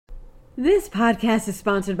This podcast is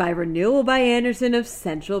sponsored by Renewal by Andersen of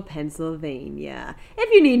Central Pennsylvania.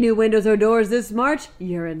 If you need new windows or doors this March,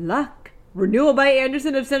 you're in luck. Renewal by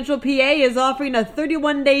Andersen of Central PA is offering a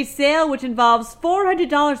 31-day sale which involves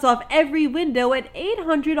 $400 off every window and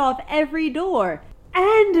 $800 off every door.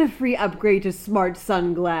 And a free upgrade to Smart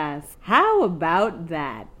Sunglass. How about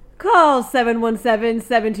that? Call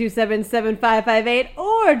 717-727-7558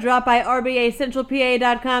 or drop by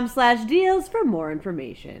rbacentralpa.com/deals for more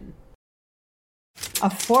information. A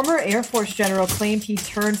former Air Force general claimed he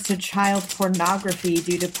turns to child pornography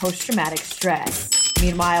due to post-traumatic stress.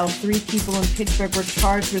 Meanwhile, 3 people in Pittsburgh were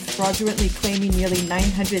charged with fraudulently claiming nearly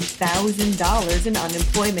 $900,000 in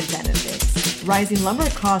unemployment benefits. Rising lumber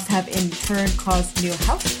costs have in turn caused new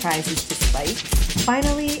house prices to spike.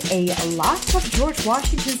 Finally, a lock of George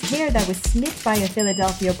Washington's hair that was snipped by a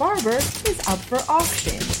Philadelphia barber is up for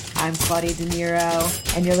auction. I'm Claudia De Niro,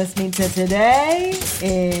 and you're listening to Today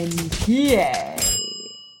in PA.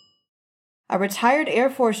 A retired Air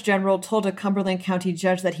Force general told a Cumberland County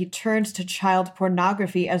judge that he turns to child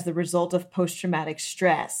pornography as the result of post-traumatic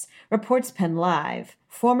stress, reports Penn Live.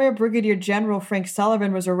 Former Brigadier General Frank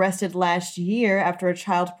Sullivan was arrested last year after a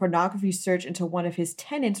child pornography search into one of his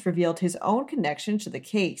tenants revealed his own connection to the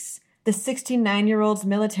case. The 69-year-old's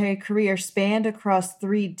military career spanned across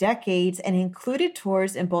 3 decades and included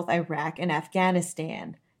tours in both Iraq and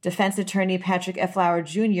Afghanistan. Defense attorney Patrick F. Lauer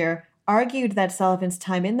Jr. argued that Sullivan's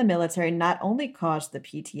time in the military not only caused the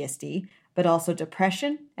PTSD, but also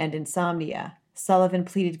depression and insomnia. Sullivan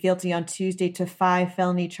pleaded guilty on Tuesday to 5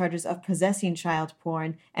 felony charges of possessing child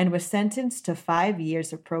porn and was sentenced to 5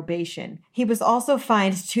 years of probation. He was also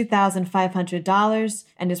fined $2,500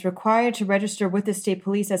 and is required to register with the state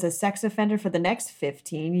police as a sex offender for the next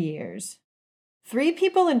 15 years. 3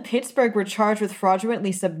 people in Pittsburgh were charged with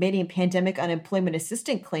fraudulently submitting pandemic unemployment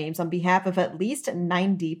assistance claims on behalf of at least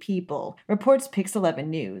 90 people, reports Pix 11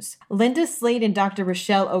 News. Linda Slade and Dr.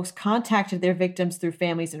 Rochelle Oakes contacted their victims through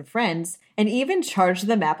families and friends and even charged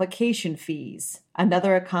them application fees.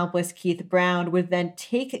 Another accomplice, Keith Brown, would then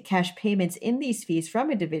take cash payments in these fees from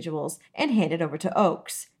individuals and hand it over to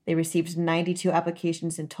Oakes. They received 92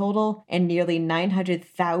 applications in total and nearly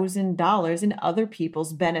 $900,000 in other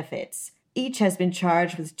people's benefits. Each has been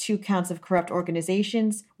charged with 2 counts of corrupt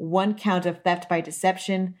organizations, 1 count of theft by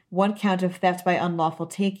deception, 1 count of theft by unlawful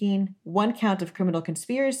taking, 1 count of criminal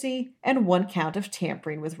conspiracy, and 1 count of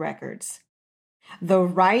tampering with records. The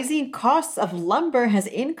rising costs of lumber has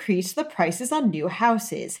increased the prices on new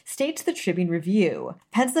houses, states the Tribune Review.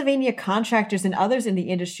 Pennsylvania contractors and others in the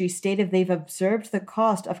industry stated they've observed the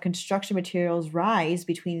cost of construction materials rise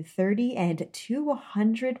between 30 and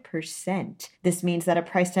 200%. This means that a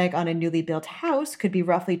price tag on a newly built house could be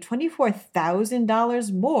roughly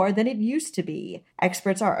 $24,000 more than it used to be.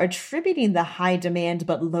 Experts are attributing the high demand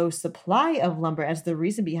but low supply of lumber as the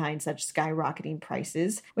reason behind such skyrocketing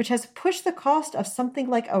prices, which has pushed the cost of something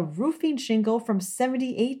like a roofing shingle from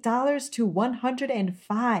 $78 to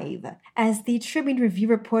 $105. As the Tribune Review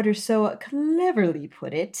reporter so cleverly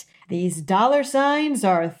put it, these dollar signs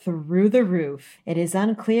are through the roof. It is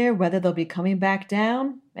unclear whether they'll be coming back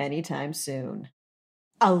down anytime soon.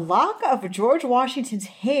 A lock of George Washington's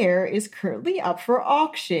hair is currently up for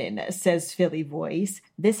auction, says Philly Voice.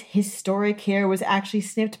 This historic hair was actually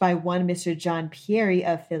snipped by one Mr. John Pieri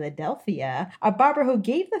of Philadelphia, a barber who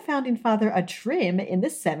gave the founding father a trim in the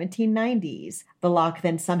 1790s. The lock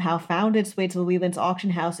then somehow found its way to Leland's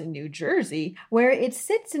auction house in New Jersey, where it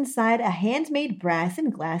sits inside a handmade brass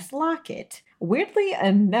and glass locket. Weirdly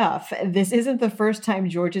enough, this isn't the first time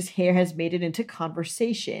George's hair has made it into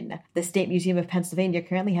conversation. The State Museum of Pennsylvania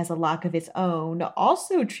currently has a lock of its own,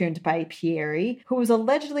 also trimmed by Pieri, who was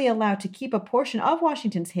allegedly allowed to keep a portion of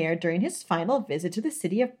Washington's hair during his final visit to the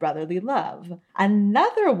city of brotherly love.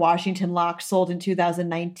 Another Washington lock sold in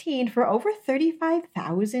 2019 for over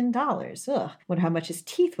 $35,000. Wonder how much his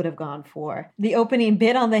teeth would have gone for. The opening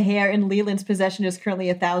bid on the hair in Leland's possession is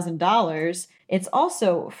currently $1,000. It's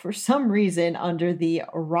also, for some reason, under the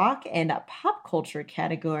rock and pop culture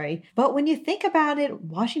category. But when you think about it,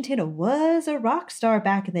 Washington was a rock star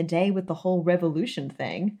back in the day with the whole revolution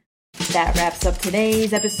thing. That wraps up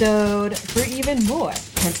today's episode. For even more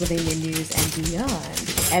Pennsylvania news and beyond,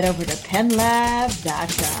 head over to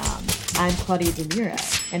PennLab.com. I'm Claudia De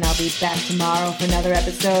Niro, and I'll be back tomorrow for another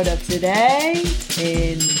episode of Today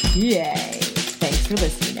in PA. Thanks for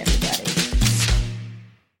listening, everybody.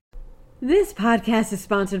 This podcast is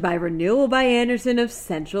sponsored by Renewal by Andersen of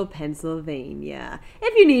Central Pennsylvania.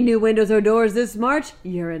 If you need new windows or doors this March,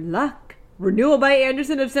 you're in luck. Renewal by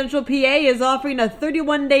Andersen of Central PA is offering a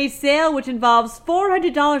 31-day sale which involves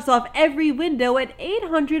 $400 off every window and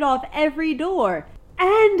 $800 off every door.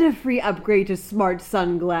 and a free upgrade to Smart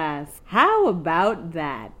Sunglass. How about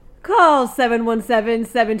that? Call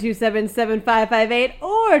 717-727-7558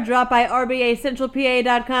 or drop by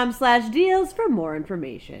rbacentralpa.com/deals for more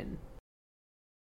information.